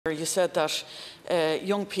You said that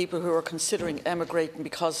young people who are considering emigrating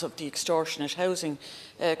because of the extortionate housing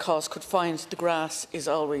costs could find the grass is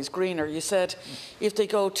always greener. You said if they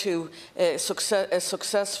go to a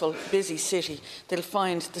successful, busy city, they'll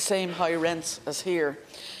find the same high rents as here.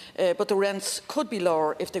 But the rents could be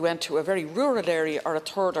lower if they went to a very rural area or a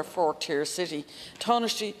third or fourth tier city.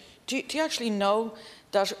 Tánaiste, do you actually know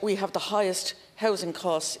that we have the highest housing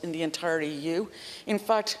costs in the entire EU? In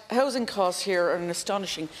fact, housing costs here are an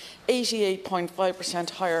astonishing 88.5%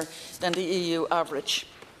 higher than the EU average.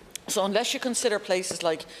 So unless you consider places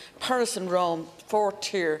like Paris and Rome fourth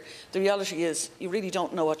tier, the reality is you really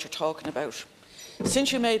don't know what you're talking about.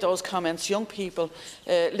 Since you made those comments, young people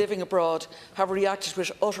living abroad have reacted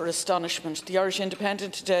with utter astonishment. The Irish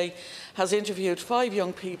Independent today has interviewed 5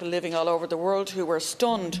 young people living all over the world who were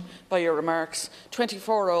stunned by your remarks.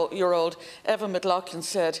 24-year-old Evan McLaughlin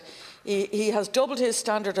said he has doubled his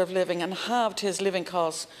standard of living and halved his living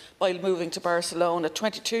costs by moving to Barcelona.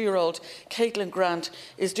 22-year-old Caitlin Grant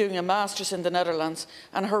is doing a master's in the Netherlands,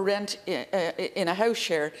 and her rent in a house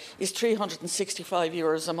share is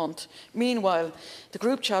 €365 a month. Meanwhile, the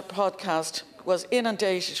Group Chat podcast was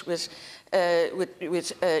inundated with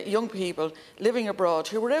young people living abroad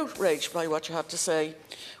who were outraged by what you had to say.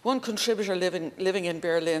 One contributor living in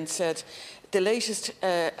Berlin said the latest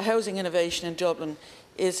housing innovation in Dublin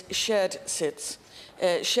is shed sits,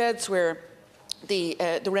 sheds where the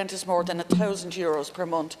rent is more than €1,000 per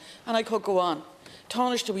month, and I could go on.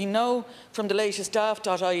 Tánaiste, we know from the latest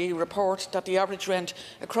daft.ie report that the average rent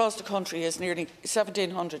across the country is nearly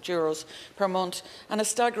 €1,700 per month and a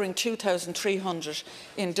staggering €2,300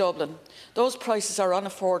 in Dublin. Those prices are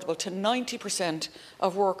unaffordable to 90%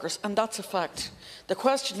 of workers, and that's a fact. The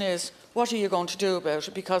question is, what are you going to do about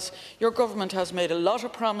it? Because your government has made a lot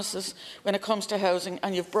of promises when it comes to housing,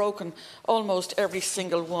 and you've broken almost every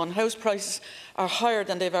single one. House prices are higher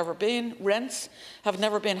than they've ever been. Rents have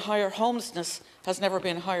never been higher. Homelessness has never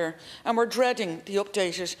been higher. And we're dreading the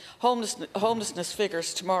updated homelessness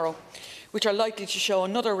figures tomorrow, which are likely to show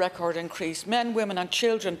another record increase. Men, women and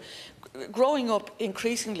children growing up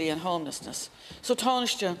increasingly in homelessness. So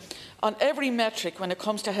Tánaiste, on every metric when it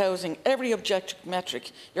comes to housing, every objective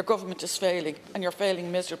metric, your government is failing, and you're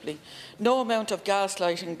failing miserably. No amount of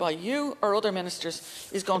gaslighting by you or other ministers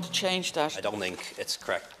is going to change that. I don't think it's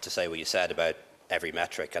correct to say what you said about every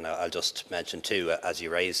metric, and I'll just mention two as you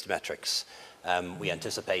raised metrics. We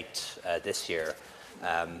anticipate this year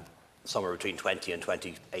somewhere between 20 and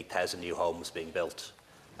 28,000 new homes being built.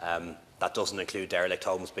 That doesn't include derelict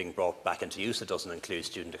homes being brought back into use. It doesn't include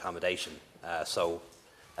student accommodation.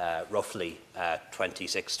 Roughly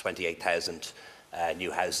 26,000, 28,000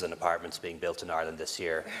 new houses and apartments being built in Ireland this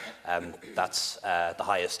year. That's the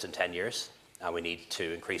highest in 10 years, and we need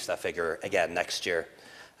to increase that figure again next year.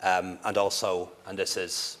 And this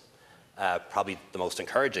is probably the most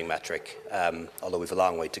encouraging metric, although we've a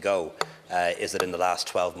long way to go, is that in the last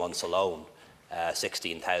 12 months alone,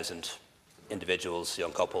 16,000 individuals,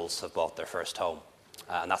 young couples, have bought their first home.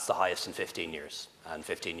 And that's the highest in 15 years. And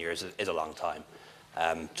 15 years is a long time.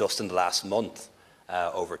 Just in the last month,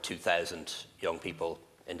 over 2,000 young people,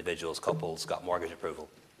 individuals, couples got mortgage approval.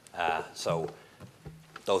 So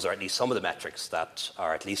those are at least some of the metrics that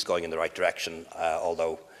are at least going in the right direction,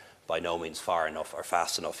 although by no means far enough or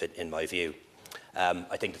fast enough in my view.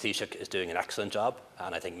 I think the Taoiseach is doing an excellent job,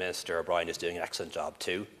 and I think Minister O'Brien is doing an excellent job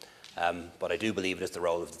too. But I do believe it is the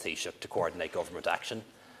role of the Taoiseach to coordinate government action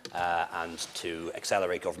and to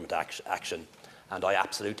accelerate government action. And I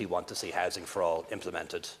absolutely want to see Housing for All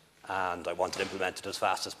implemented, and I want it implemented as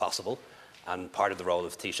fast as possible. And part of the role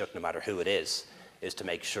of the Taoiseach, no matter who it is to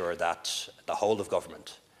make sure that the whole of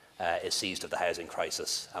government is seized of the housing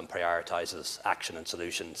crisis and prioritises action and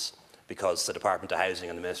solutions, because the Department of Housing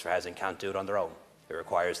and the Minister for Housing can't do it on their own. It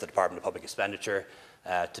requires the Department of Public Expenditure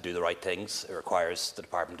to do the right things. It requires the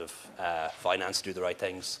Department of Finance to do the right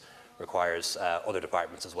things. It requires other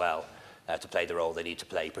departments as well to play the role they need to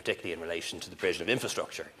play, particularly in relation to the provision of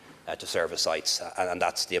infrastructure to service sites. And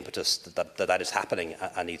that's the impetus that is happening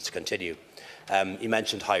and needs to continue. You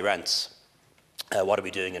mentioned high rents. What are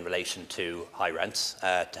we doing in relation to high rents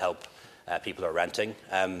to help people who are renting?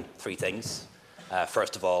 3 things.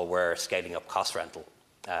 First of all, we're scaling up cost rental,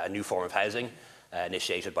 a new form of housing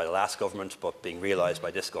initiated by the last government but being realised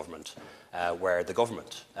by this government, where the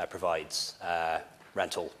government provides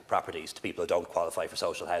rental properties to people who don't qualify for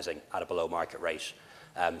social housing at a below market rate.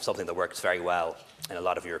 Something that works very well in a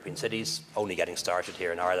lot of European cities, only getting started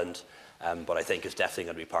here in Ireland, but I think is definitely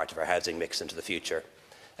going to be part of our housing mix into the future.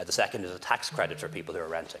 The second is a tax credit for people who are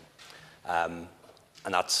renting. And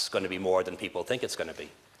that's going to be more than people think it's going to be,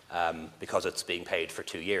 because it's being paid for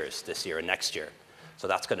 2 years, this year and next year. So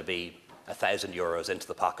that's going to be €1,000 into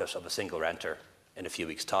the pocket of a single renter in a few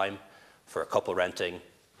weeks' time. For a couple renting,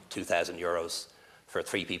 €2,000. For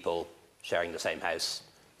 3 people sharing the same house,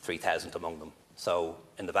 3,000 among them. So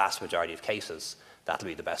in the vast majority of cases, that'll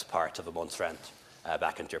be the best part of a month's rent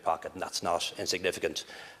back into your pocket, and that's not insignificant.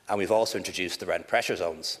 And we've also introduced the rent pressure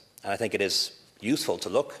zones. And I think it is useful to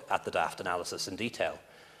look at the daft analysis in detail.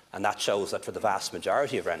 And that shows that for the vast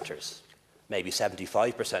majority of renters, maybe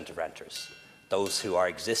 75% of renters, those who are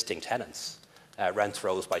existing tenants, rents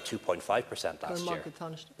rose by 2.5% last year,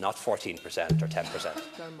 not 14% or 10%.